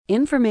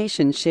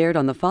Information shared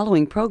on the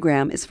following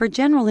program is for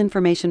general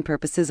information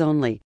purposes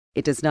only.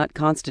 It does not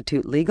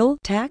constitute legal,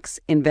 tax,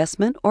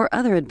 investment, or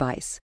other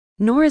advice,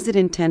 nor is it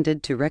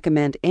intended to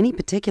recommend any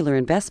particular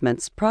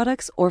investments,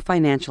 products, or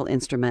financial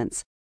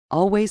instruments.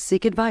 Always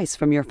seek advice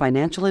from your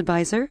financial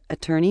advisor,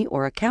 attorney,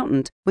 or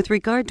accountant with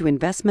regard to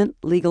investment,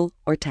 legal,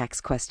 or tax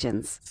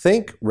questions.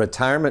 Think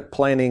retirement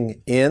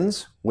planning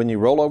ends when you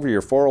roll over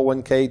your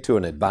 401k to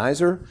an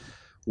advisor?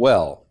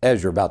 Well,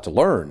 as you're about to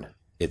learn,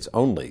 it's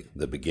only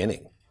the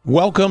beginning.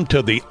 Welcome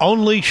to the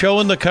only show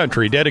in the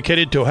country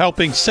dedicated to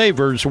helping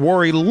savers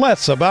worry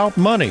less about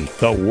money,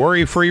 the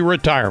Worry-Free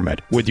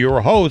Retirement, with your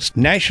host,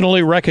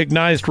 nationally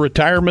recognized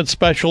retirement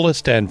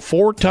specialist and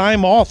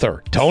four-time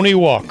author, Tony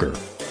Walker.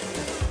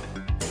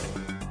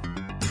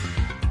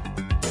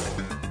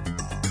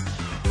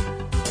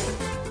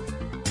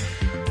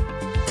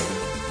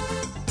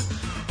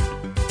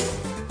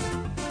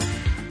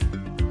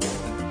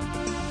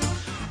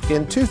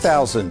 In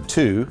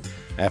 2002,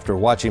 after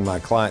watching my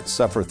clients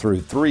suffer through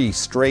 3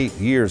 straight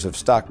years of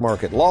stock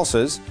market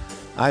losses,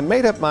 I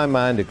made up my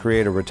mind to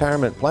create a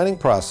retirement planning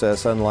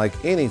process unlike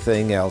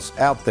anything else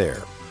out there.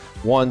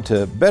 One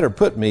to better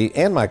put me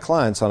and my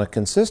clients on a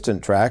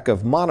consistent track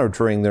of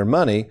monitoring their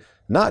money,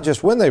 not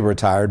just when they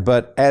retired,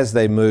 but as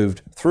they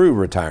moved through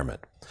retirement.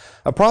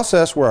 A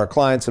process where our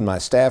clients and my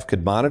staff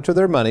could monitor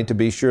their money to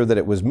be sure that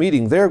it was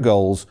meeting their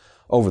goals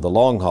over the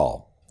long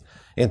haul.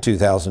 In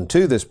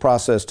 2002, this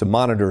process to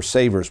monitor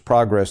savers'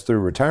 progress through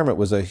retirement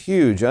was a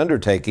huge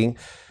undertaking,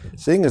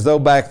 seeing as though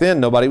back then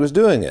nobody was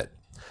doing it.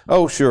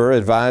 Oh, sure,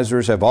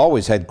 advisors have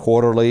always had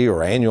quarterly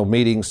or annual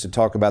meetings to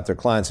talk about their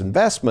clients'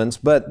 investments,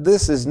 but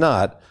this is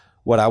not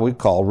what I would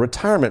call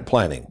retirement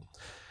planning.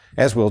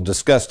 As we'll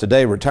discuss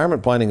today,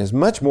 retirement planning is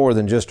much more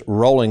than just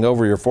rolling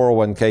over your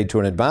 401k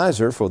to an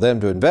advisor for them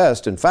to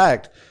invest. In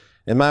fact,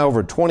 in my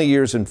over 20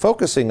 years in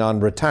focusing on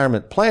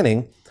retirement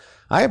planning,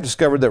 I have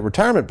discovered that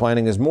retirement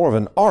planning is more of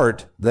an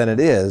art than it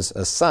is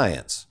a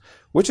science,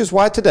 which is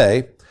why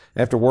today,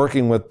 after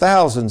working with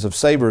thousands of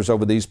savers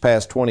over these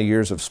past 20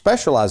 years of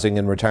specializing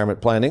in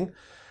retirement planning,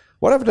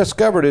 what I've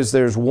discovered is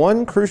there's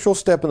one crucial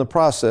step in the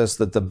process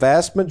that the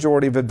vast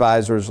majority of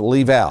advisors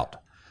leave out,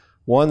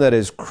 one that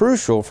is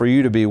crucial for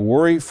you to be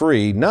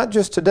worry-free, not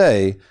just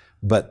today,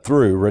 but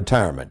through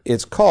retirement.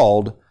 It's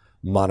called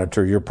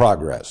monitor your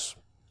progress.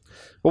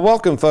 Well,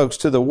 welcome, folks,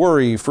 to the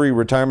Worry-Free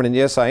Retirement. And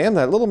yes, I am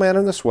that little man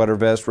in the sweater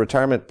vest,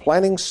 retirement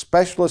planning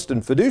specialist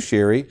and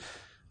fiduciary,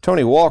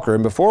 Tony Walker.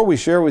 And before we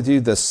share with you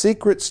the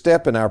secret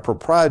step in our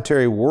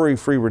proprietary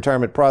worry-free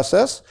retirement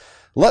process,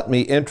 let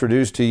me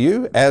introduce to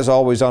you, as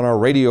always on our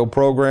radio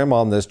program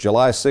on this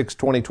July 6,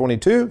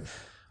 2022,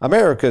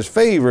 America's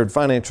favorite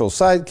financial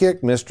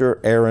sidekick, Mr.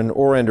 Aaron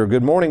Orender.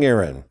 Good morning,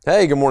 Aaron.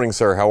 Hey, good morning,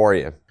 sir. How are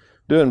you?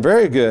 Doing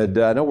very good.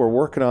 I know we're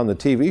working on the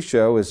TV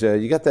show.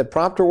 You got that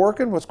prompter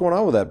working? What's going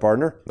on with that,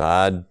 partner?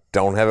 I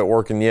don't have it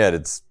working yet.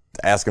 It's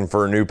asking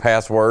for a new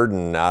password,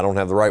 and I don't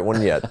have the right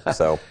one yet.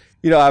 So,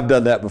 I've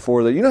done that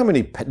before. You know how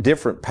many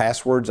different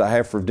passwords I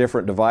have for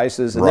different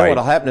devices? And right. Then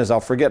what'll happen is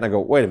I'll forget, and I go,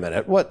 wait a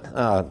minute, what?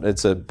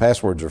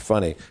 Passwords are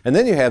funny. And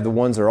then you have the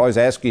ones that are always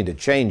asking you to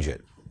change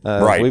it.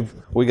 Right.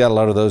 We got a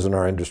lot of those in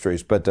our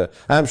industries, but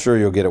I'm sure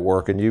you'll get it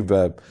working.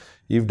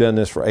 You've done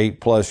this for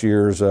 8+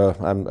 years.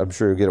 I'm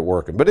sure you'll get it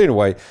working. But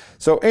anyway,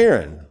 so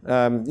Aaron,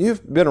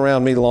 you've been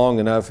around me long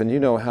enough, and you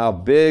know how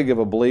big of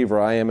a believer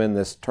I am in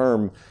this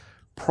term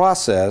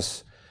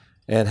process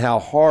and how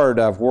hard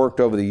I've worked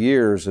over the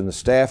years, and the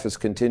staff has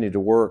continued to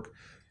work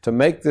to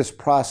make this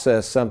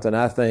process something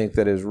I think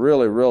that is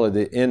really, really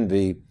the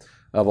envy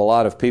of a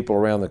lot of people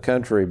around the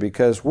country,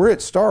 because where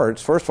it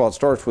starts, first of all, it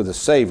starts with a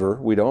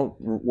saver. We don't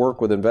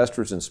work with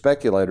investors and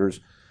speculators.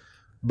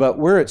 But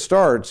where it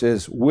starts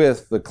is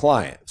with the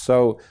client.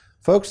 So,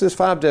 folks, this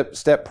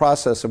 5-step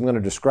process I'm going to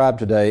describe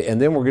today,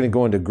 and then we're going to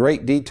go into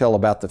great detail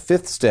about the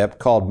 5th step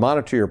called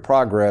monitor your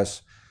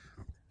progress,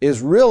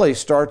 is really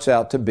starts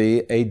out to be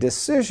a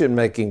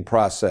decision-making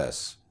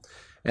process.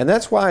 And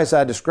that's why as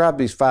I describe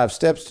these 5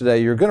 steps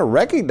today, you're going to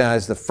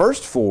recognize the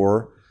first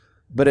 4,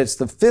 but it's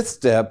the 5th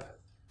step,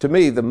 to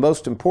me, the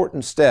most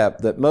important step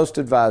that most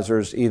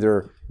advisors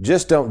either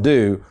just don't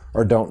do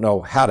or don't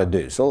know how to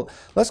do. So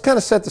let's kind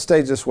of set the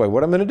stage this way.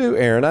 What I'm going to do,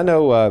 Aaron, I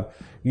know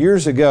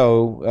years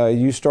ago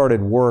you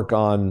started work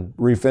on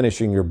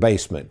refinishing your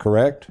basement,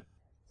 correct?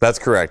 That's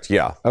correct,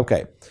 yeah.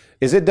 Okay.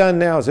 Is it done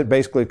now? Is it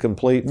basically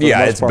complete?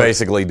 Yeah, it's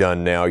basically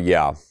done now,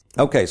 yeah.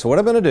 Okay, so what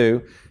I'm going to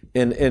do,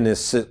 in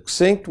as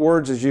succinct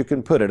words as you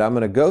can put it, I'm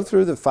going to go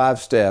through the 5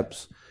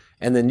 steps,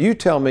 and then you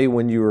tell me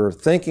when you were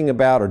thinking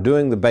about or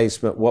doing the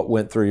basement, what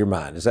went through your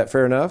mind. Is that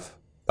fair enough?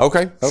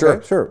 Okay,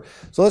 sure.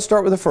 So let's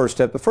start with the first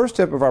step. The first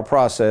step of our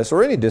process,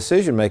 or any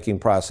decision-making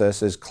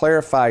process, is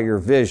clarify your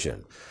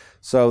vision.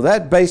 So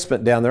that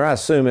basement down there, I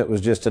assume it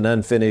was just an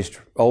unfinished,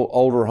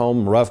 older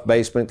home, rough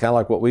basement, kind of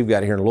like what we've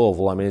got here in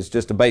Louisville. I mean, it's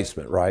just a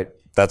basement, right?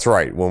 That's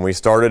right. When we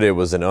started, it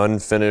was an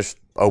unfinished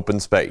open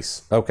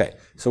space. Okay.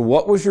 So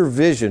what was your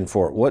vision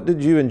for it? What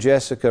did you and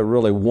Jessica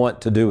really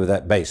want to do with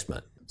that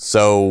basement?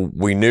 So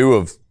we knew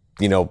of,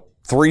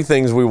 three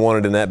things we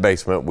wanted in that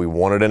basement. We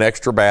wanted an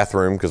extra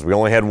bathroom because we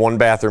only had one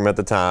bathroom at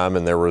the time,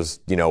 and there was,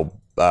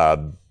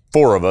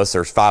 four of us.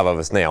 There's five of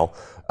us now.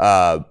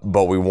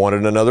 But we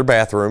wanted another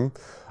bathroom.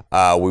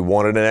 We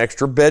wanted an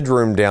extra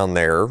bedroom down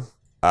there.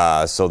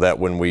 So that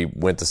when we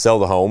went to sell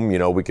the home,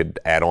 we could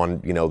add on,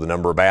 the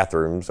number of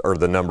bathrooms or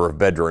the number of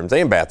bedrooms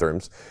and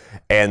bathrooms.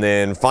 And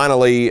then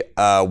finally,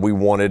 we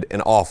wanted an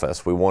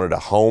office. We wanted a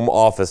home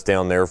office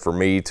down there for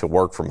me to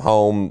work from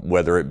home,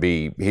 whether it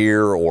be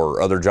here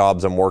or other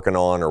jobs I'm working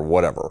on or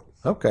whatever.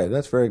 Okay,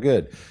 that's very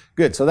good.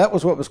 Good. So that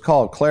was what was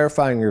called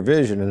clarifying your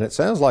vision. And it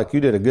sounds like you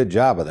did a good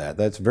job of that.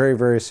 That's very,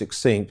 very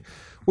succinct,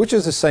 which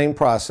is the same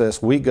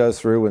process we go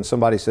through when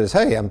somebody says,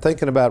 hey, I'm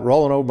thinking about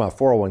rolling over my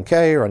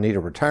 401k or I need a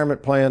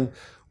retirement plan.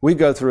 We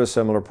go through a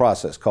similar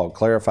process called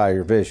clarify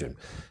your vision.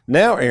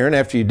 Now, Aaron,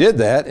 after you did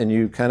that and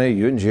you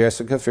and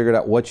Jessica figured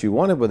out what you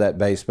wanted with that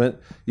basement,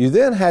 you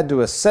then had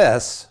to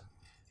assess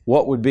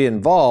what would be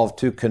involved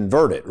to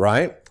convert it,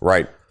 right?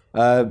 Right.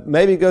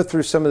 Maybe go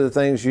through some of the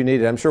things you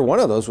needed. I'm sure one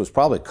of those was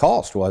probably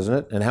cost, wasn't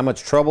it? And how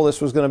much trouble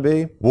this was going to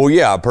be? Well,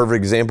 yeah, a perfect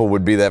example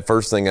would be that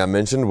first thing I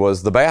mentioned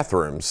was the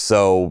bathrooms.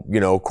 So,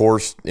 of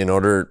course, in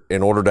order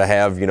to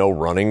have,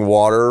 running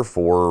water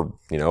for,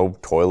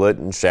 toilet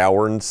and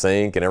shower and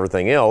sink and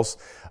everything else,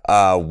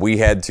 we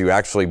had to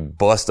actually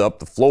bust up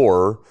the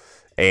floor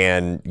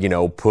and,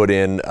 put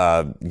in,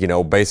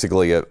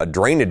 basically a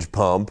drainage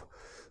pump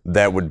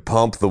that would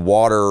pump the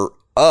water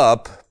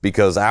up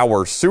because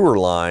our sewer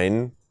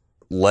line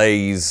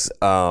lays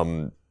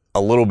a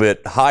little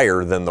bit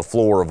higher than the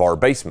floor of our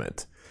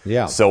basement.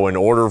 Yeah. So in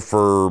order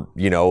for,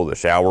 the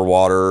shower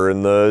water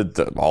and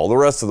all the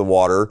rest of the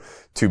water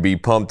to be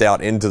pumped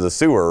out into the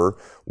sewer,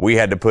 we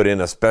had to put in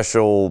a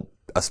special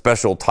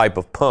type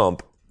of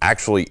pump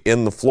actually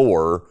in the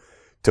floor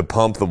to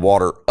pump the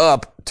water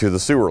up to the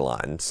sewer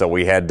line. So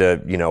we had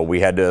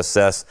to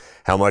assess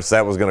how much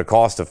that was going to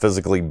cost to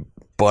physically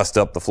bust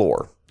up the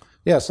floor.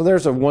 Yeah, so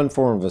there's one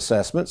form of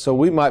assessment. So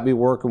we might be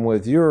working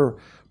with your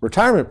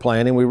retirement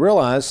plan, and we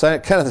realize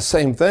kind of the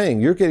same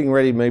thing. You're getting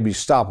ready to maybe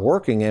stop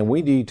working, and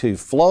we need to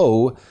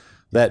flow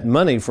that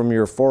money from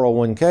your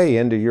 401k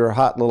into your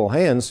hot little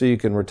hands so you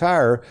can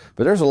retire.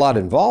 But there's a lot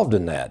involved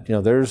in that.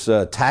 There's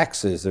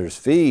taxes, there's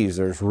fees,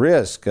 there's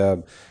risk.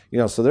 So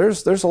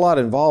there's a lot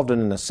involved in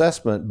an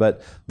assessment,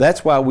 but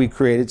that's why we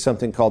created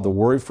something called the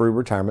Worry-Free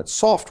Retirement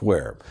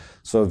Software.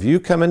 So if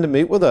you come in to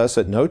meet with us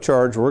at no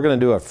charge, we're going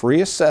to do a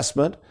free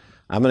assessment.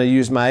 I'm going to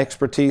use my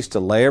expertise to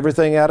lay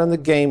everything out in the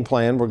game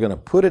plan. We're going to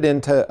put it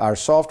into our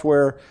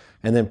software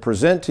and then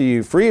present to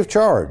you free of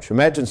charge.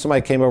 Imagine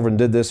somebody came over and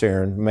did this,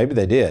 Aaron. Maybe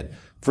they did.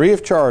 Free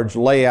of charge,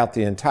 lay out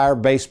the entire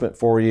basement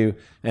for you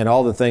and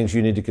all the things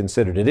you need to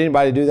consider. Did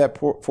anybody do that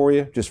for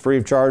you? Just free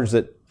of charge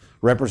that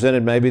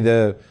represented maybe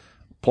the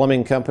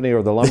plumbing company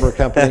or the lumber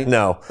company?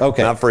 No,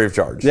 okay. Not free of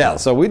charge. Yeah, no.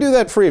 So we do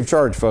that free of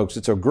charge, folks.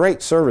 It's a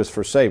great service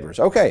for savers.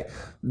 Okay,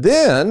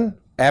 then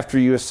after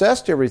you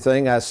assessed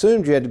everything, I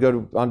assumed you had to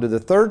go onto the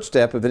third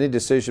step of any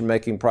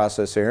decision-making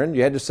process, Aaron.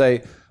 You had to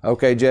say,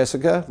 okay,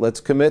 Jessica, let's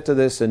commit to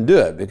this and do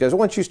it. Because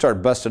once you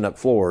start busting up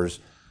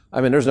floors,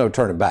 there's no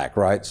turning back,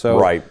 right? So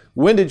right.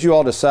 When did you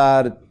all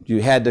decide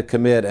you had to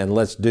commit and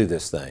let's do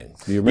this thing?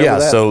 Do you remember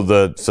that? So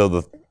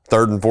the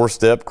third and fourth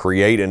step,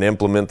 create and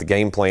implement the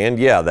game plan.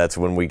 Yeah, that's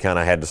when we kind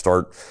of had to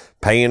start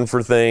paying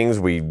for things.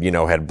 We,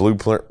 had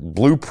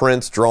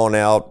blueprints drawn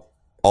out,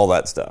 all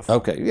that stuff.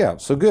 Okay, yeah,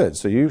 so good.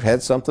 So you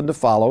had something to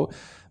follow.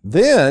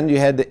 Then you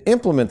had to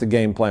implement the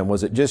game plan.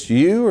 Was it just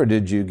you, or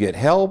did you get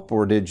help,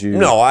 or did you?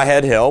 No, I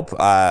had help.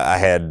 I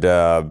had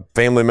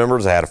family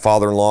members. I had a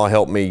father-in-law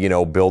help me,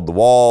 build the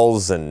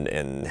walls and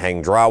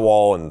hang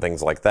drywall and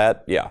things like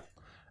that. Yeah.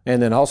 And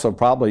then also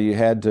probably you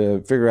had to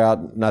figure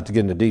out, not to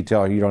get into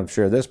detail, you don't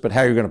share this, but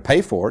how you're going to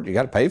pay for it. You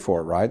got to pay for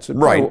it, right? So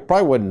it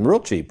probably wasn't real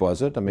cheap,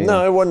 was it?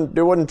 No,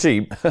 it wasn't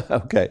cheap.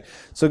 Okay,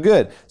 so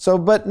good. So,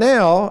 but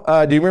now,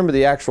 do you remember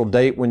the actual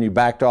date when you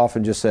backed off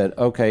and just said,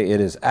 okay,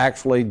 it is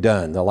actually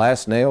done. The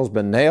last nail's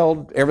been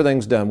nailed.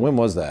 Everything's done. When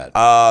was that?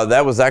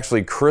 That was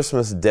actually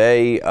Christmas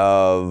Day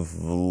of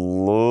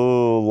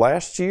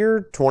last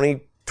year,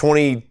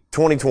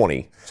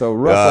 2020. So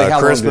roughly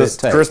how long did it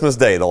take? Christmas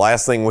Day. The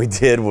last thing we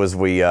did was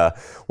we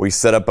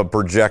set up a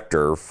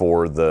projector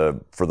for the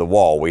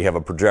wall. We have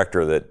a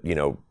projector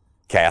that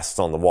casts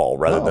on the wall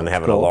rather than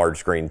having a large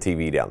screen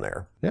TV down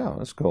there. Yeah,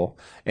 that's cool.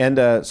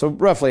 And so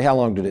roughly how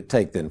long did it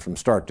take then from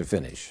start to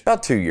finish?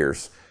 About 2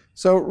 years.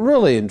 So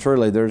really and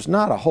truly, there's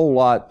not a whole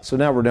lot. So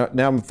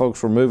now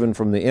folks, we're moving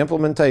from the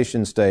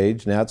implementation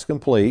stage. Now it's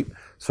complete.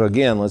 So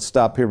again, let's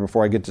stop here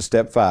before I get to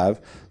step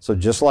 5. So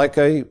just like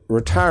a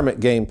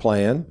retirement game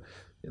plan,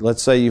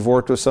 let's say you've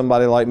worked with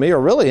somebody like me, or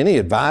really any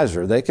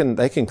advisor, they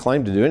can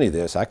claim to do any of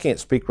this. I can't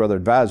speak for other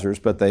advisors,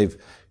 but they've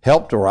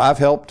helped, or I've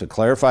helped, to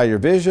clarify your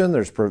vision.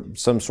 There's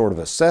some sort of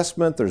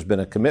assessment. There's been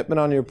a commitment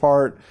on your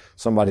part.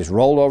 Somebody's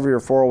rolled over your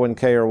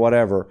 401k or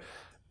whatever.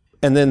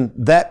 And then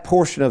that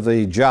portion of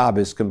the job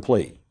is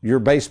complete. your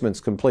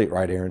basement's complete,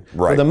 right, Aaron?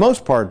 Right. For the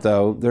most part,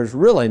 though, there's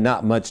really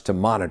not much to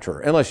monitor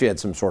unless you had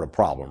some sort of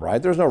problem, right?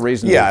 There's no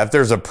reason. Yeah, if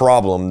there's a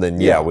problem, then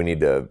we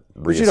need to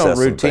reassess. But you don't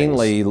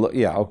routinely look.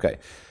 Yeah, okay.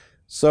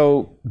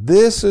 So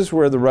this is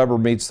where the rubber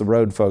meets the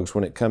road, folks,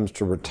 when it comes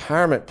to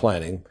retirement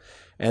planning.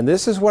 And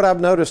this is what I've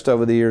noticed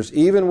over the years.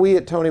 Even we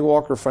at Tony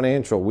Walker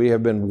Financial, we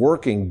have been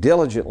working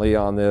diligently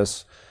on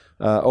this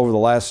over the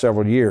last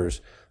several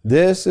years.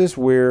 This is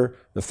where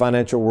the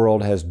financial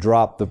world has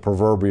dropped the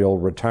proverbial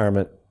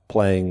retirement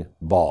playing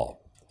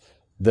ball.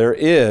 There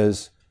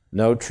is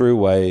no true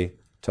way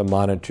to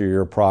monitor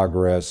your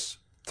progress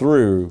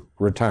through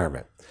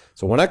retirement.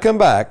 So when I come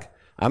back,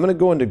 I'm going to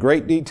go into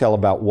great detail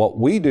about what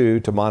we do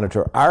to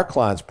monitor our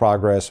clients'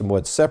 progress and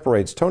what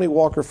separates Tony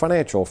Walker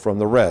Financial from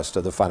the rest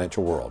of the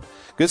financial world.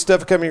 Good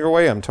stuff coming your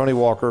way. I'm Tony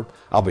Walker.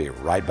 I'll be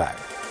right back.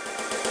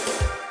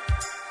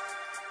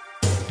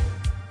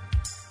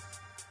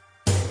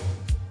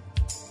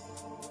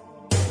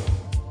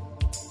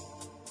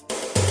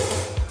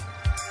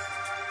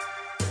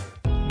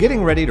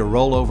 Getting ready to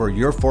roll over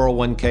your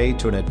 401k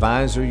to an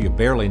advisor you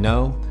barely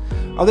know?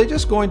 Are they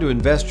just going to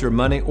invest your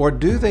money, or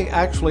do they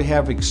actually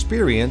have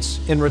experience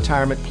in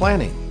retirement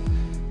planning?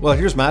 Well,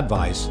 here's my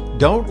advice.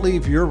 Don't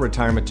leave your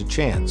retirement to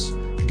chance.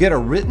 Get a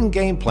written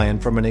game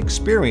plan from an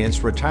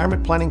experienced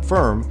retirement planning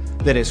firm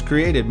that has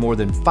created more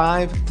than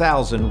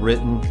 5,000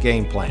 written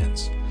game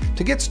plans.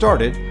 To get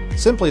started,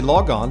 simply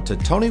log on to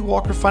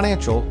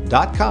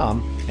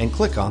TonyWalkerFinancial.com and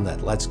click on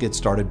that Let's Get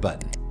Started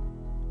button.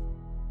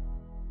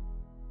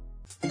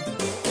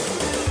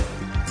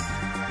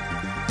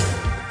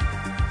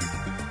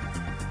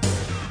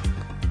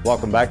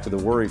 Welcome back to the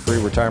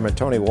Worry-Free Retirement.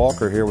 Tony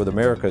Walker here with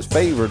America's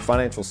favorite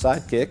financial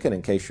sidekick. And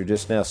in case you're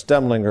just now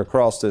stumbling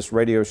across this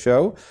radio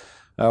show,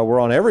 we're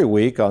on every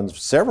week on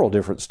several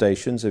different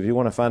stations. If you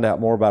want to find out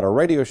more about our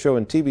radio show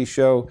and TV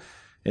show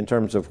in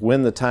terms of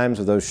when the times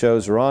of those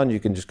shows are on, you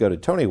can just go to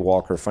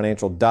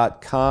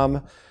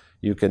TonyWalkerFinancial.com.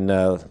 You can,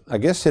 I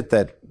guess, hit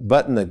that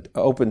button that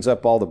opens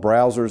up all the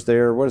browsers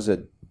there. What is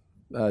it?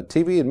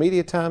 TV and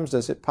media times,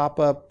 does it pop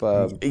up?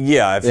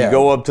 If you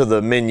go up to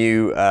the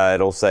menu,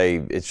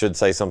 it should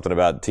say something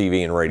about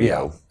TV and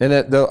radio.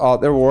 Yeah. And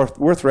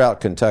we're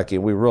throughout Kentucky,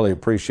 and we really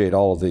appreciate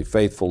all of the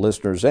faithful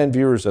listeners and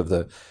viewers of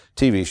the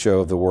TV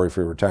show of the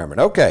Worry-Free Retirement.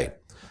 Okay,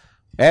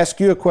 ask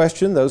you a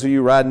question. Those of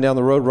you riding down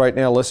the road right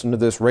now listening to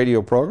this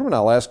radio program, and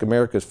I'll ask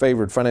America's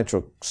favorite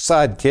financial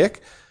sidekick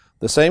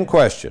the same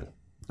question.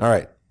 All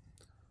right.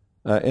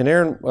 And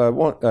Aaron,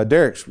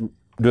 Derek's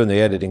doing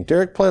the editing.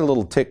 Derek, play a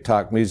little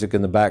TikTok music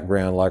in the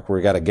background like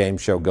we got a game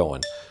show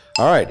going.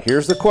 All right,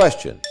 here's the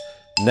question.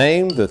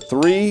 Name the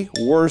 3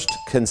 worst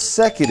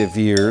consecutive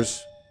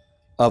years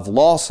of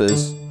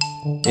losses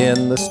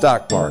in the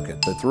stock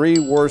market. The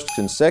 3 worst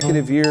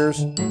consecutive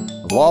years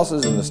of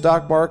losses in the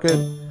stock market.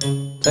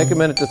 Take a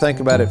minute to think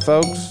about it,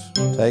 folks.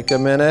 Take a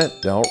minute.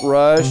 Don't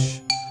rush.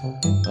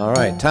 All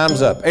right,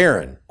 time's up.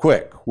 Aaron,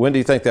 quick. When do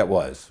you think that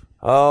was?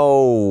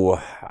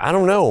 Oh, I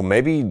don't know.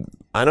 Maybe...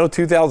 I know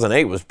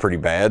 2008 was pretty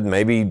bad.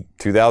 Maybe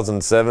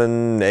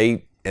 2007,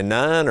 8, and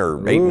 9,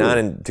 or 8, 9,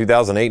 and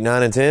 2008,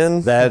 9, and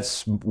 10.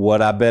 That's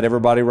what I bet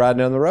everybody riding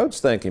down the road's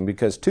thinking,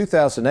 because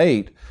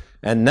 2008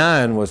 and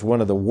 9 was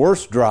one of the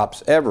worst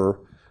drops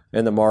ever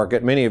in the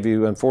market. Many of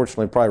you,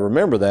 unfortunately, probably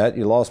remember that.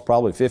 You lost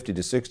probably 50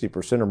 to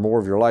 60% or more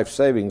of your life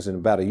savings in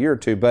about a year or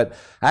two. But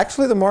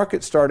actually, the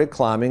market started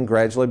climbing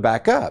gradually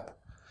back up.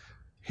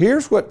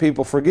 Here's what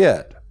people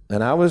forget,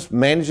 and I was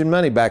managing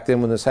money back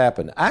then when this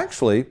happened.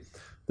 Actually,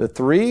 the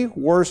 3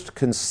 worst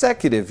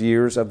consecutive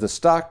years of the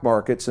stock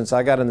market since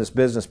I got in this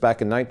business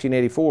back in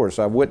 1984,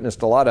 so I've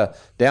witnessed a lot of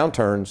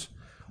downturns,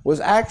 was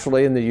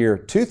actually in the year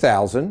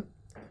 2000,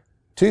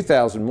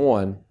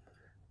 2001,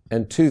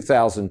 and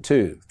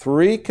 2002.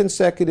 3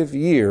 consecutive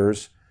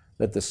years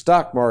that the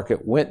stock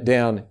market went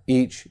down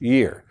each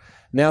year.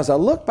 Now, as I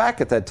look back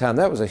at that time,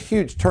 that was a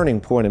huge turning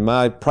point in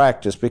my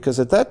practice, because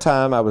at that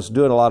time I was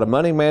doing a lot of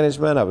money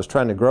management. I was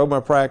trying to grow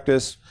my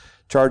practice,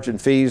 charging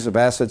fees of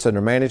assets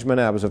under management.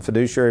 I was a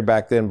fiduciary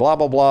back then, blah,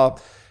 blah, blah,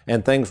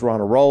 and things were on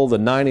a roll. The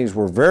 90s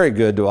were very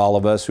good to all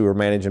of us who were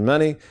managing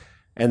money.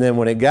 And then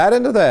when it got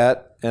into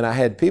that, and I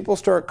had people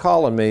start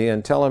calling me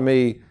and telling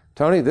me,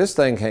 Tony, this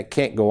thing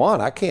can't go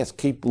on. I can't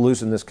keep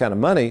losing this kind of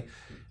money.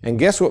 And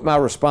guess what my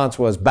response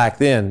was back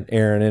then,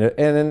 Aaron?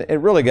 And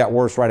it really got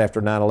worse right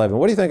after 9/11.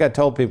 What do you think I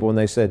told people when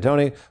they said,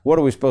 Tony, what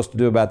are we supposed to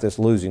do about this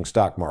losing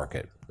stock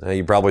market?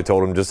 You probably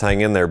told them, just hang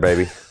in there,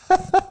 baby.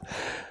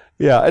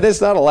 Yeah, and it's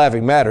not a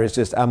laughing matter. It's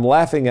just I'm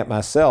laughing at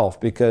myself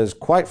because,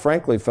 quite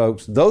frankly,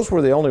 folks, those were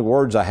the only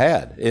words I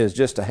had, is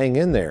just to hang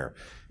in there.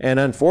 And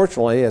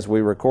unfortunately, as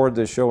we record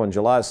this show on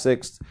July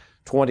 6th,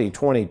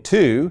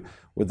 2022,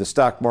 with the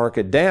stock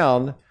market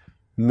down,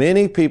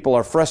 many people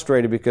are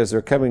frustrated because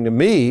they're coming to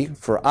me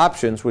for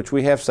options, which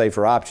we have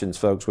safer options,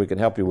 folks, we can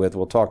help you with.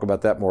 We'll talk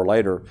about that more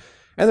later.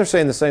 And they're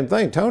saying the same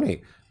thing.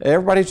 Tony,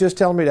 everybody's just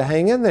telling me to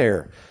hang in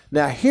there.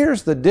 Now,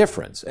 here's the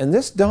difference. And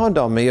this dawned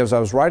on me as I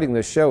was writing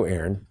this show,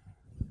 Aaron.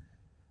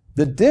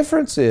 The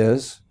difference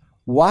is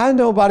why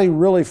nobody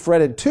really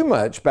fretted too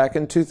much back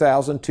in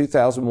 2000,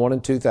 2001,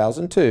 and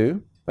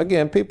 2002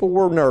 Again, people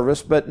were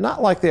nervous, but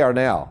not like they are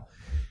now.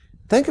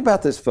 Think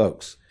about this,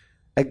 folks.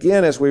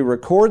 Again, as we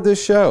record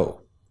this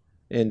show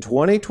in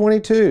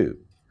 2022,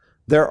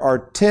 there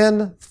are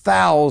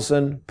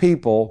 10,000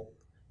 people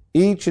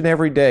each and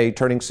every day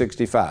turning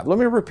 65. Let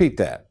me repeat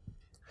that.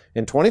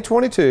 In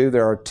 2022,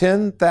 there are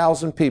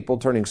 10,000 people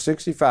turning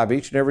 65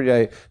 each and every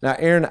day. Now,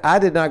 Aaron, I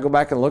did not go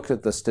back and look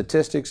at the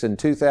statistics in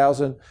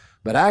 2000,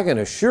 but I can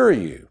assure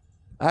you,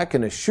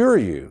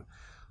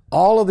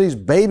 all of these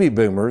baby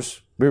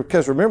boomers,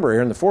 because remember,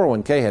 Aaron, the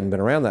 401k hadn't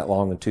been around that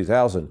long in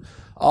 2000,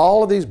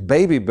 all of these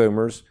baby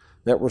boomers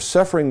that were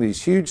suffering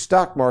these huge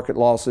stock market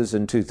losses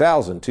in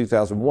 2000,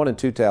 2001, and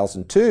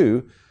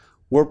 2002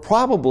 were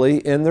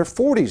probably in their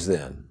 40s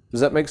then. Does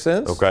that make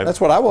sense? Okay.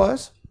 That's what I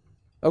was.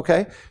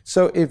 Okay,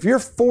 so if you're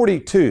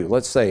 42,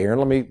 let's say,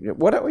 Aaron,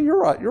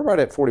 you're right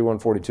at 41,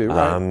 42,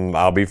 right?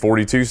 I'll be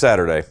 42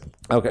 Saturday.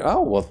 Okay,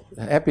 oh, well,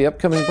 happy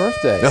upcoming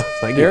birthday. Oh,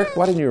 thank you. Derek,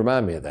 why didn't you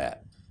remind me of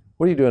that?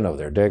 What are you doing over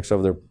there? Derek's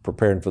over there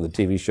preparing for the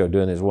TV show,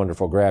 doing his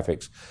wonderful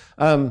graphics.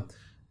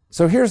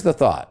 So here's the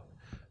thought.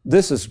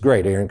 This is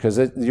great, Aaron, because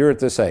you're at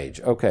this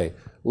age. Okay,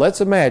 let's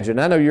imagine,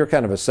 I know you're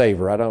kind of a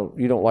saver.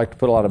 You don't like to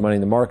put a lot of money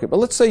in the market, but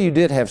let's say you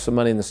did have some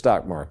money in the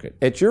stock market.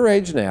 At your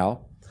age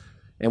now,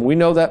 and we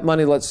know that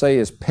money, let's say,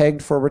 is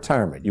pegged for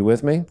retirement. You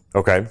with me?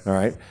 Okay. All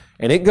right.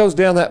 And it goes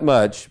down that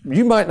much.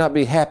 You might not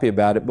be happy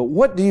about it, but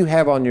what do you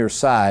have on your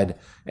side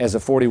as a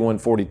 41,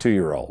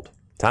 42-year-old?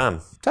 Time.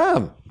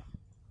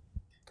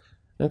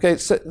 Okay,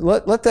 so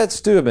let that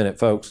stew a minute,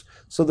 folks.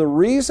 So the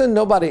reason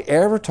nobody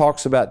ever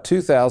talks about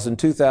 2000,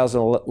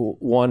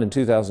 2001, and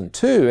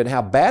 2002 and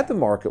how bad the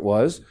market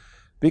was,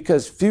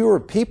 because fewer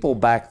people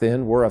back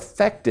then were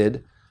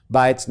affected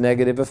by its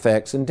negative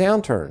effects and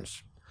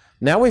downturns.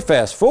 Now we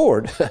fast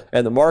forward,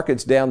 and the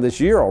market's down this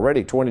year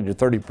already 20 to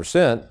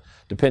 30%,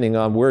 depending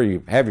on where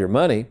you have your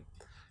money.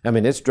 I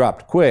mean, it's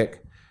dropped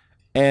quick.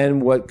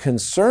 And what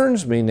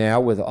concerns me now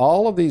with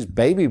all of these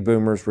baby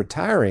boomers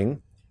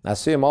retiring, I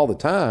see them all the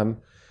time,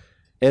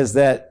 is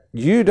that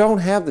you don't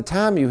have the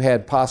time you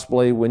had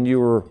possibly when you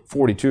were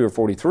 42 or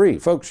 43.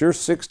 Folks, you're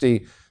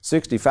 60,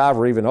 65,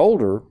 or even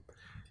older.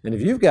 And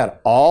if you've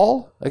got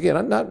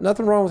again,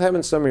 nothing wrong with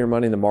having some of your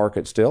money in the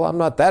market still. I'm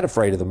not that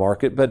afraid of the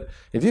market. But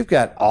if you've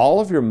got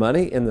all of your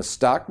money in the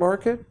stock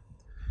market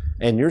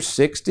and you're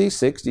 60,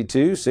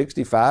 62,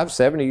 65,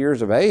 70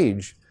 years of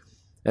age,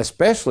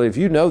 especially if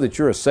you know that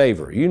you're a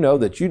saver, you know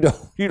that you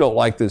don't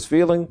like this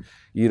feeling,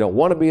 you don't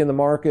want to be in the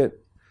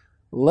market,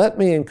 let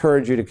me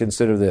encourage you to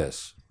consider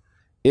this.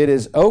 It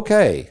is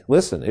okay.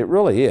 Listen, it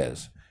really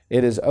is.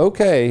 It is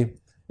okay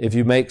if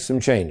you make some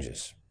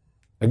changes.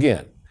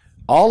 Again,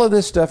 all of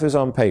this stuff is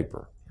on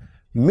paper.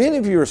 Many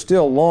of you are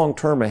still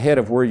long-term ahead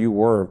of where you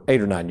were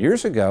 8 or 9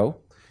 years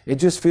ago. It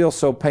just feels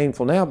so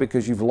painful now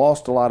because you've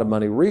lost a lot of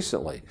money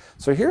recently.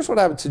 So here's what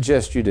I would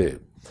suggest you do.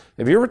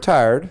 If you're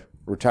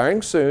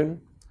retiring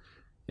soon,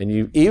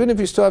 and even if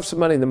you still have some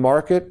money in the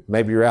market,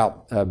 maybe you're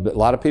out. A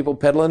lot of people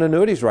peddling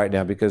annuities right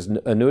now because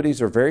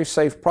annuities are very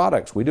safe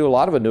products. We do a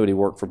lot of annuity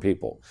work for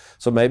people.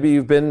 So maybe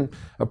you've been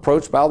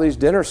approached by all these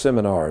dinner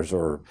seminars,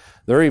 or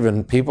there are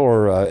even people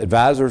or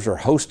advisors are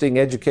hosting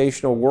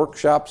educational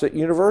workshops at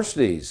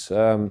universities.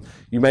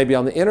 You may be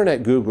on the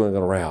internet Googling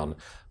around.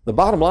 The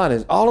bottom line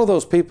is all of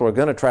those people are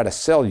going to try to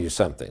sell you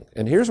something.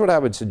 And here's what I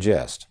would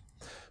suggest.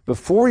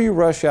 Before you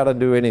rush out and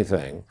do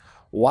anything,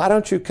 why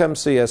don't you come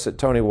see us at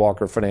Tony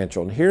Walker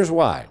Financial? And here's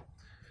why.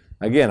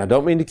 Again, I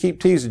don't mean to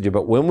keep teasing you,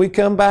 but when we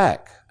come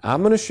back, I'm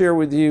going to share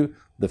with you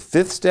the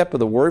 5th step of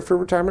the worry-free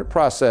retirement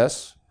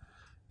process.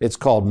 It's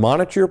called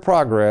Monitor Your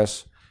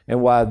Progress,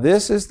 and why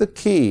this is the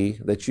key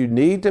that you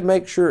need to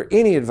make sure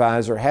any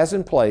advisor has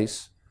in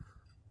place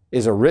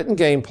is a written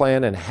game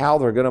plan and how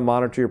they're going to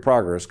monitor your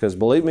progress. Because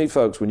believe me,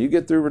 folks, when you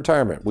get through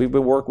retirement, we've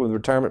been working with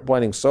retirement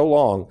planning so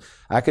long,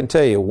 I can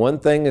tell you one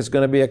thing is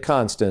going to be a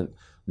constant: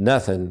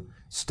 nothing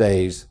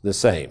stays the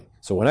same.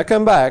 So when I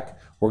come back,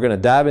 we're going to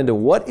dive into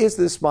what is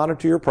this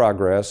Monitor Your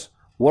Progress,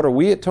 what are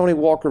we at Tony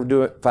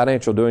Walker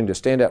Financial doing to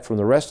stand out from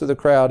the rest of the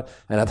crowd,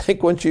 and I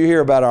think once you hear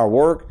about our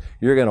work,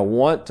 you're going to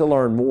want to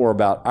learn more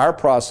about our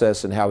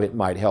process and how it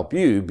might help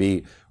you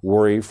be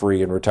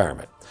worry-free in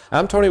retirement.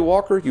 I'm Tony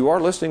Walker. You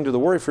are listening to the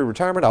Worry-Free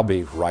Retirement. I'll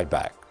be right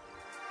back.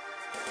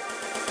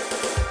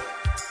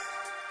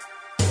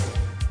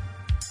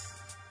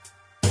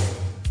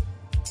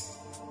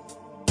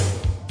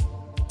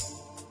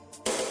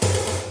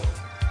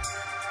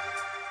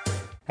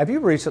 Have you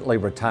recently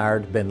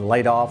retired, been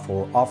laid off,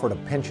 or offered a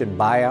pension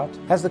buyout?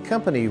 Has the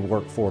company you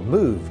work for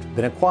moved,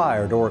 been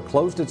acquired, or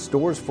closed its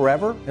doors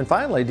forever? And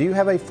finally, do you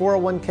have a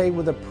 401k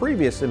with a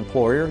previous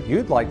employer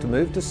you'd like to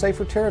move to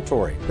safer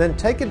territory? Then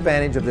take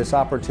advantage of this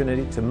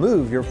opportunity to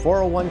move your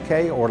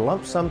 401k or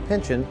lump sum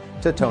pension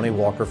to Tony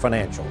Walker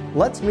Financial.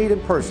 Let's meet in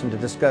person to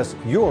discuss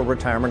your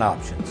retirement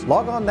options.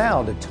 Log on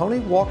now to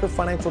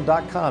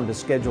TonyWalkerFinancial.com to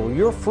schedule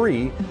your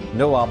free,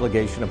 no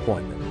obligation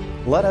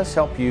appointment. Let us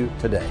help you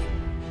today.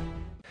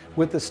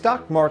 With the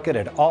stock market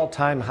at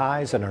all-time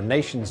highs and our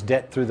nation's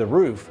debt through the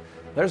roof,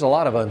 there's a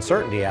lot of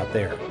uncertainty out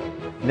there.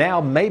 Now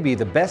may be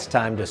the best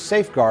time to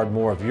safeguard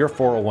more of your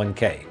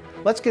 401k.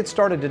 Let's get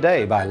started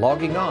today by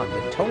logging on to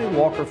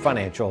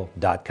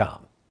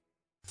TonyWalkerFinancial.com.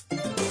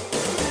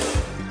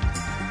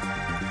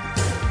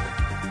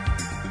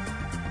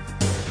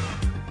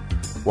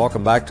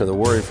 Welcome back to the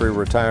Worry-Free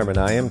Retirement.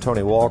 I am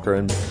Tony Walker,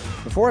 and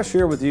before I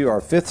share with you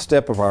our fifth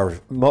step of our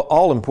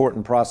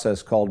all-important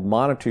process called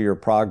Monitor Your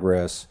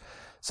Progress,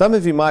 some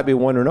of you might be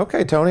wondering,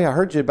 okay, Tony, I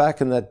heard you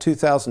back in that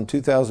 2000,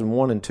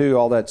 2001, and 2,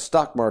 all that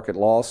stock market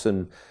loss,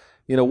 and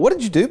what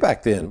did you do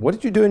back then? What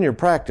did you do in your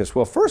practice?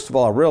 Well, first of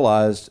all, I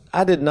realized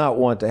I did not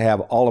want to have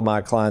all of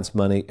my clients'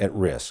 money at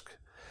risk.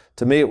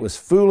 To me, it was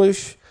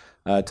foolish.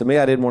 To me,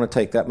 I didn't want to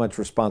take that much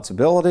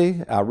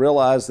responsibility. I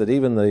realized that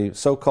even the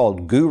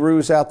so-called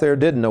gurus out there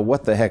didn't know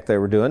what the heck they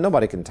were doing.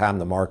 Nobody can time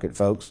the market,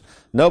 folks.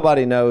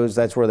 Nobody knows.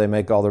 That's where they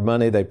make all their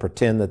money. They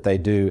pretend that they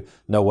do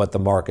know what the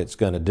market's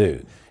going to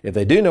do. If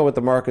they do know what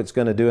the market's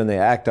going to do and they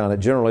act on it,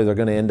 generally they're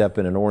going to end up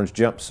in an orange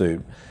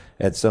jumpsuit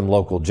at some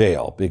local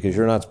jail, because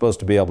you're not supposed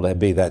to be able to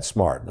be that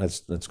smart.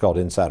 That's called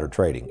insider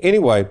trading.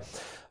 Anyway,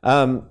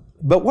 but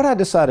what I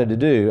decided to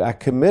do, I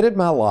committed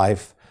my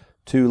life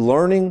to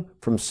learning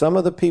from some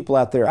of the people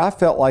out there I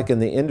felt like in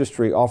the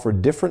industry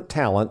offered different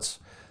talents,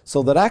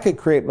 so that I could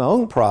create my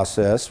own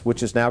process,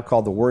 which is now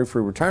called the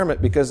Worry-Free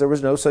Retirement, because there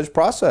was no such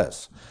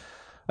process.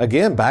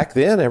 Again, back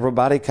then,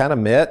 everybody kind of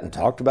met and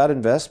talked about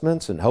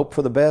investments and hoped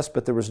for the best,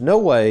 but there was no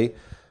way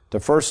to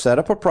first set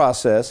up a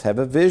process, have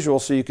a visual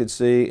so you could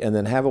see, and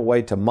then have a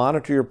way to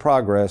monitor your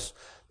progress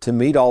to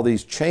meet all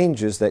these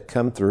changes that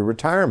come through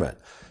retirement.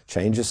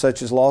 Changes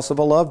such as loss of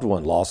a loved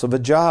one, loss of a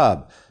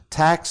job,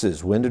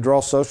 taxes, when to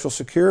draw Social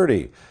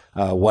Security,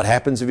 what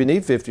happens if you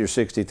need $50,000 or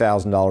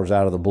 $60,000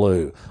 out of the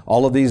blue,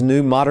 all of these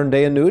new modern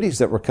day annuities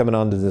that were coming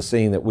onto the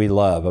scene that we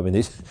love. I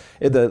mean,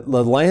 the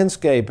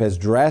landscape has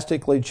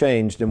drastically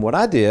changed. And what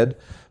I did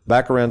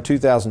back around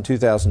 2000,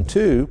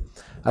 2002,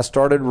 I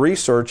started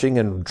researching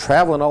and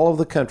traveling all over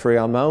the country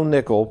on my own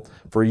nickel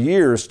for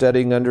years,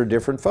 studying under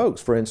different folks.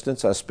 For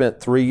instance, I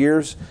spent 3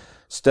 years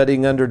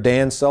studying under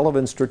Dan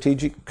Sullivan's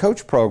Strategic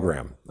Coach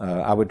Program.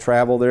 I would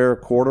travel there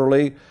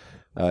quarterly.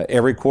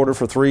 Every quarter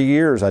for 3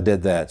 years I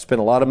did that. Spent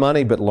a lot of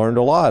money, but learned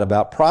a lot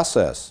about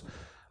process.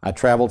 I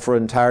traveled for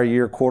an entire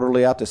year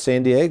quarterly out to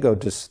San Diego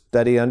to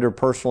study under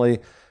personally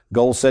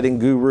goal-setting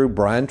guru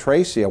Brian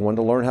Tracy. I wanted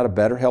to learn how to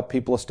better help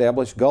people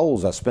establish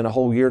goals. I spent a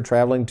whole year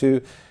traveling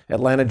to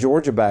Atlanta,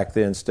 Georgia back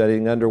then,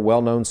 studying under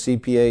well-known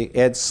CPA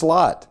Ed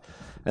Slott.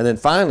 And then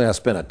finally, I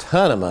spent a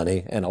ton of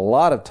money and a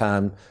lot of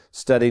time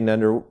studying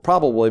under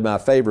probably my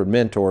favorite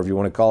mentor, if you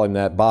want to call him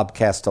that, Bob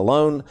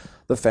Castellone,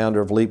 the founder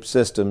of Leap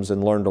Systems,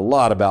 and learned a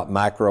lot about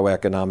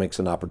macroeconomics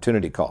and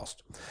opportunity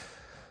cost.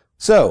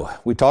 So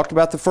we talked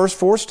about the first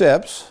 4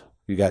 steps.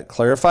 You got to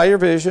clarify your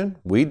vision.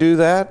 We do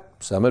that.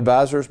 Some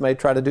advisors may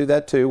try to do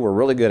that too. We're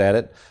really good at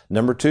it.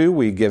 Number 2,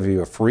 we give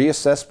you a free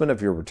assessment of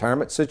your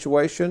retirement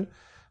situation.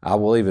 I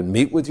will even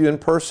meet with you in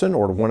person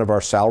or one of our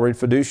salaried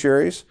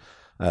fiduciaries.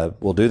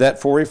 We'll do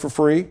that for you for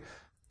free.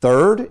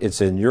 Third,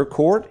 it's in your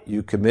court.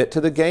 You commit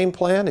to the game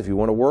plan. If you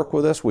want to work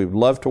with us, we'd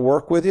love to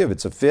work with you if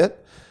it's a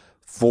fit.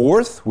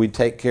 Fourth, we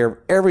take care of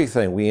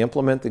everything. We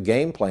implement the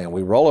game plan.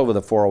 We roll over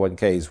the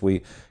 401ks.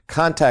 We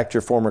contact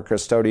your former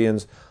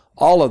custodians.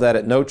 All of that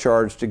at no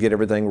charge to get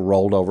everything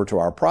rolled over to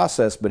our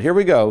process. But here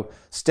we go.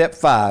 Step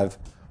 5,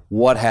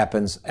 what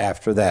happens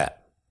after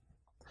that?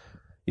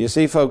 You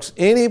see, folks,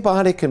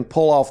 anybody can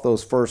pull off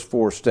those first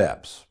 4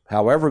 steps.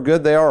 However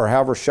good they are or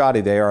however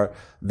shoddy they are,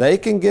 they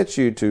can get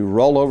you to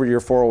roll over your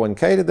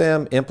 401k to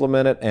them,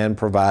 implement it, and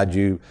provide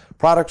you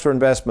products or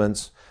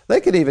investments. They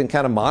could even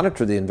kind of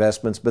monitor the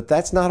investments, but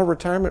that's not a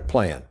retirement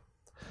plan.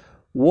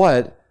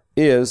 What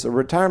is a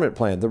retirement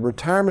plan? The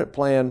retirement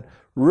plan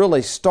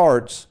really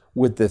starts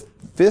with the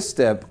 5th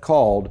step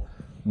called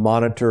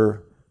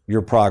Monitor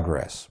Your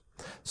Progress.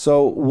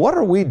 So what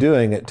are we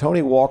doing at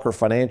Tony Walker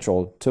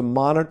Financial to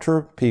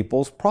monitor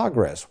people's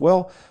progress?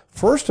 Well,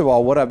 first of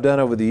all, what I've done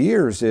over the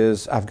years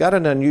is I've got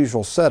an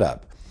unusual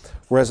setup.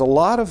 Whereas a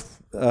lot of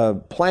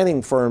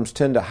planning firms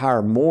tend to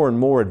hire more and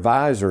more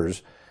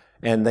advisors,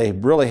 and they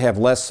really have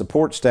less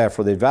support staff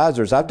for the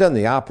advisors, I've done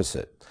the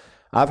opposite.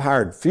 I've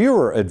hired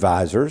fewer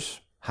advisors,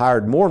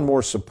 hired more and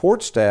more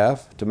support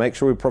staff to make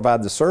sure we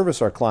provide the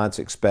service our clients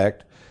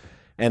expect,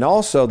 and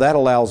also that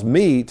allows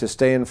me to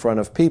stay in front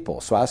of people.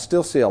 So I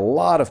still see a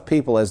lot of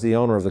people as the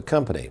owner of the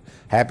company.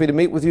 Happy to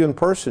meet with you in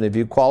person if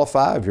you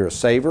qualify, if you're a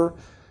saver,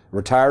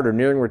 retired or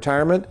nearing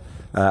retirement.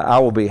 I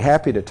will be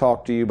happy to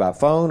talk to you by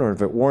phone, or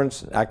if it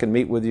warrants, I can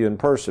meet with you in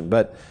person.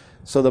 But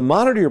so the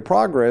Monitor Your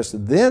Progress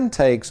then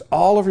takes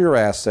all of your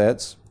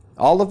assets,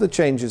 all of the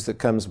changes that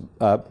comes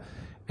up,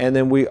 and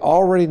then we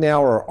already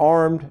now are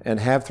armed and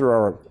have through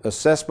our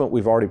assessment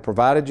we've already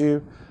provided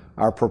you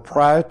our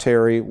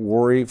proprietary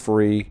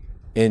worry-free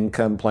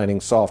income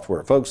planning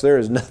software. Folks, there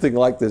is nothing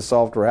like this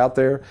software out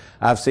there.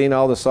 I've seen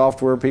all the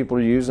software people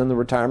are using, the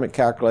retirement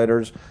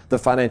calculators, the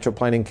financial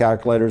planning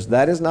calculators.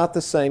 That is not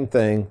the same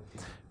thing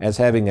as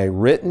having a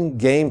written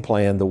game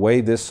plan the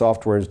way this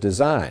software is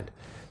designed.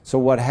 So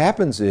what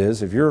happens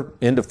is if you're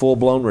into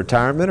full-blown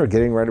retirement or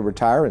getting ready to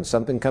retire and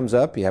something comes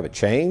up, you have a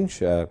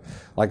change. Like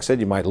I said,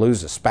 you might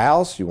lose a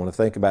spouse. You want to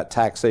think about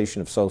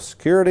taxation of Social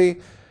Security.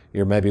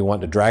 You're maybe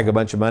wanting to drag a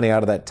bunch of money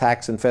out of that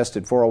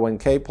tax-infested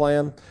 401k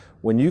plan.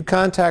 When you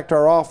contact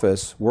our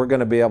office, we're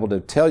going to be able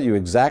to tell you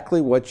exactly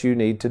what you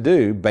need to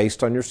do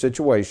based on your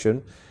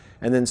situation.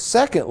 And then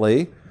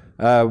secondly,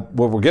 what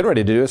we're getting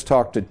ready to do is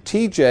talk to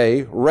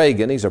TJ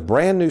Reagan. He's a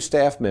brand new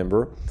staff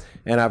member.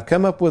 And I've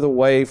come up with a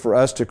way for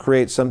us to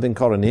create something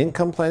called an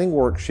income planning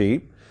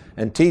worksheet.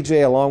 And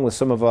TJ, along with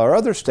some of our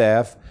other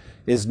staff,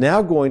 is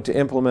now going to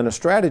implement a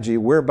strategy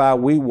whereby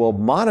we will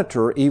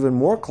monitor even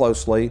more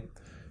closely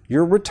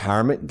your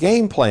retirement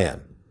game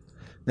plan.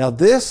 Now,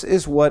 this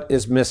is what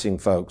is missing,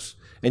 folks.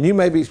 And you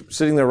may be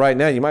sitting there right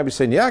now, you might be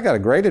saying, yeah, I got a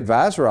great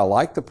advisor, I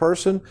like the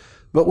person.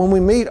 But when we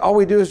meet, all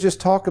we do is just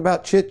talk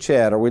about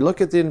chit-chat or we look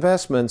at the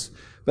investments,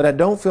 but I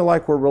don't feel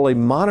like we're really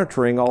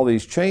monitoring all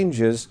these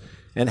changes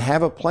and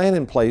have a plan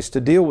in place to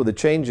deal with the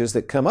changes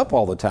that come up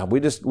all the time.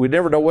 We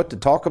never know what to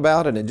talk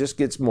about, and it just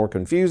gets more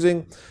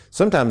confusing.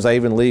 Sometimes I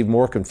even leave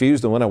more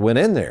confused than when I went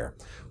in there.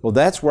 Well,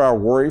 that's where our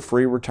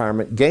worry-free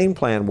retirement game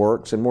plan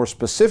works, and more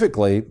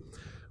specifically,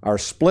 our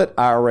split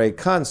IRA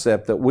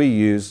concept that we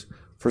use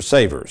for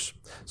savers.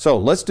 So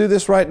let's do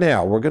this right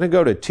now. We're going to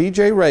go to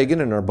TJ Reagan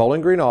in our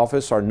Bowling Green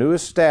office, our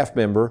newest staff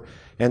member,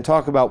 and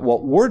talk about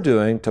what we're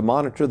doing to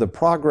monitor the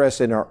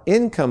progress in our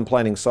income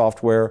planning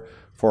software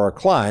for our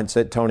clients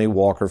at Tony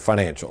Walker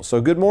Financial.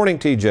 So good morning,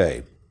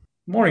 TJ.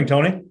 Morning,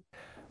 Tony.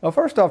 Well,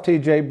 first off,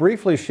 TJ,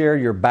 briefly share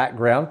your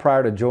background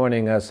prior to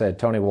joining us at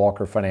Tony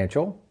Walker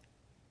Financial.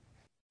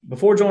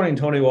 Before joining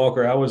Tony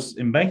Walker, I was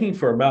in banking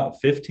for about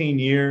 15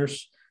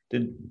 years,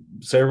 did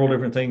several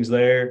different things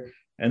there.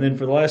 And then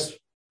for the last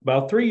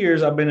about 3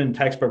 years, I've been in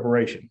tax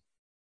preparation.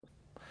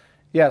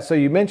 Yeah, so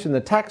you mentioned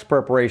the tax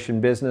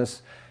preparation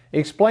business.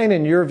 Explain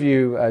in your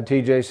view,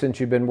 TJ, since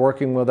you've been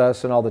working with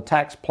us and all the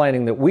tax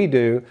planning that we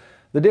do,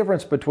 the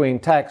difference between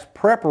tax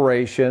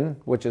preparation,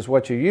 which is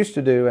what you used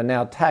to do, and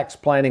now tax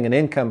planning and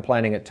income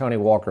planning at Tony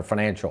Walker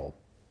Financial.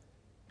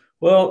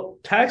 Well,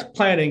 tax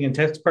planning and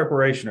tax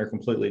preparation are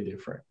completely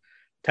different.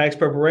 Tax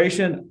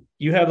preparation,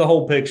 you have the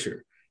whole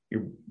picture.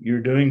 You're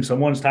doing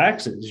someone's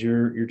taxes.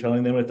 You're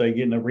telling them if they're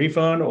getting a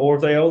refund or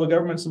if they owe the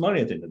government some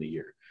money at the end of the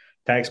year.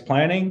 Tax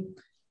planning,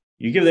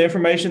 you give the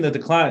information that the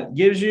client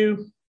gives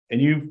you,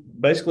 and you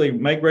basically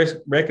make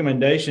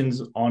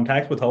recommendations on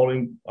tax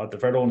withholding at the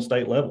federal and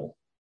state level.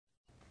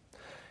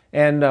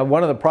 And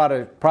one of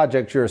the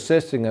projects you're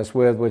assisting us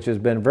with, which has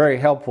been very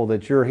helpful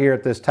that you're here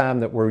at this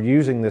time that we're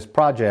using this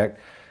project,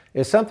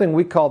 is something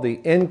we call the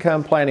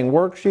Income Planning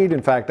Worksheet.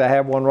 In fact, I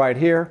have one right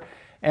here.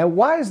 And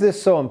why is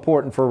this so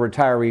important for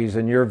retirees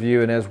in your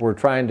view, and as we're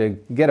trying to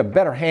get a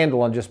better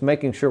handle on just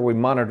making sure we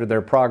monitor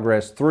their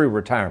progress through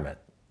retirement?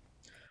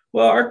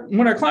 Well,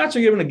 when our clients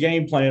are given a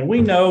game plan, we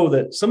know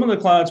that some of the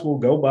clients will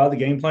go by the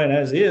game plan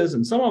as is,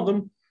 and some of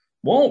them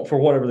won't for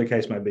whatever the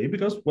case may be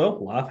because,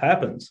 well, life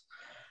happens.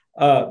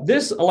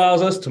 This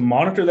allows us to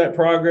monitor that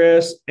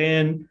progress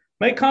and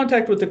make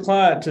contact with the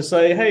client to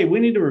say, hey, we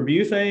need to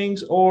review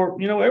things,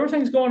 or,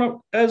 everything's going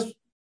up as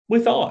we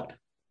thought.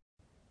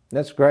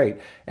 That's great.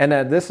 And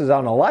this is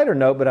on a lighter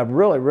note, but I'm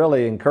really,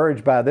 really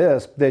encouraged by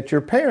this, that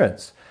your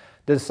parents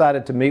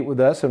decided to meet with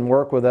us and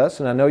work with us.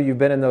 And I know you've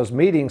been in those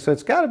meetings, so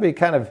it's got to be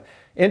kind of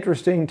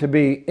interesting to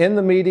be in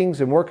the meetings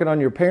and working on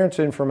your parents'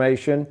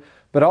 information,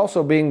 but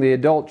also being the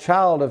adult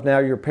child of now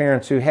your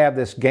parents who have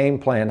this game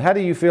plan. How do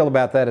you feel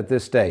about that at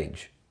this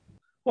stage?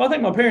 Well, I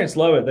think my parents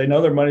love it. They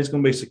know their money's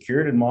going to be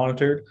secured and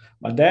monitored.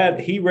 My dad,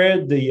 he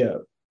read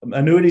the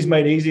Annuities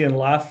Made Easy in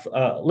Life,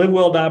 Live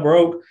Well, Die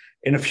Broke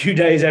in a few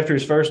days after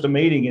his first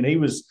meeting, and he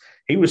was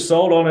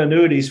sold on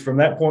annuities from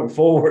that point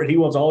forward. He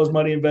wants all his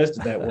money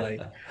invested that way.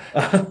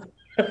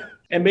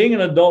 And being an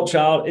adult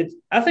child,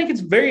 I think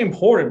it's very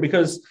important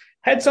because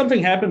had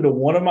something happened to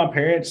one of my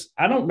parents,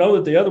 I don't know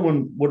that the other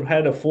one would have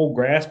had a full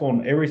grasp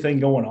on everything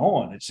going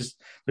on. It's just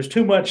there's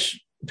too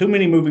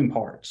many moving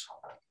parts.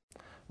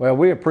 Well,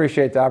 we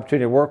appreciate the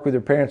opportunity to work with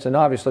your parents, and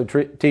obviously,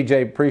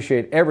 TJ,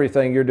 appreciate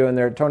everything you're doing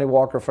there at Tony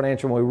Walker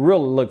Financial. And we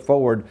really look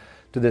forward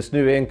to this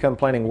new income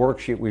planning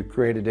worksheet we've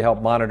created to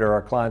help monitor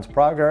our clients'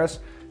 progress.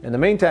 In the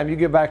meantime, you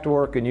get back to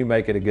work and you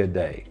make it a good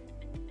day.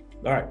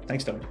 All right.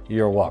 Thanks, Tony.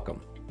 You're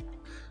welcome.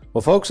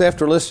 Well, folks,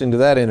 after listening to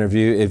that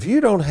interview, if you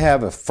don't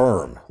have a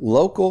firm,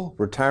 local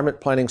retirement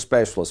planning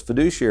specialist,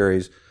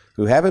 fiduciaries,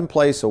 who have in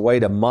place a way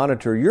to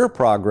monitor your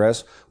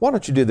progress, why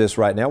don't you do this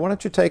right now? Why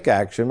don't you take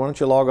action? Why don't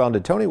you log on to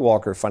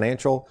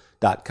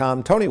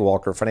TonyWalkerFinancial.com,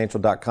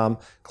 TonyWalkerFinancial.com,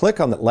 click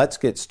on the Let's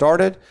Get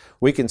Started.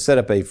 We can set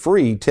up a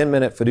free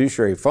 10-minute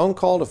fiduciary phone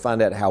call to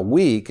find out how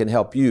we can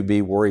help you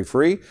be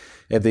worry-free.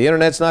 If the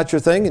internet's not your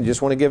thing and you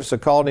just want to give us a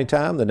call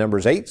anytime, the number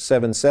is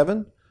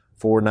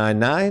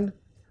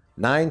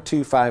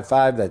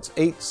 877-499-9255. That's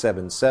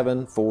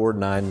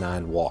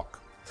 877-499-WALK.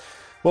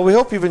 Well, we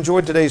hope you've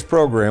enjoyed today's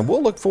program.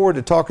 We'll look forward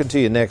to talking to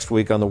you next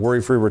week on the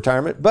Worry-Free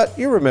Retirement. But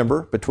you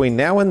remember, between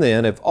now and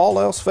then, if all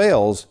else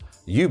fails,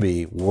 you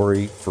be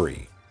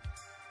worry-free.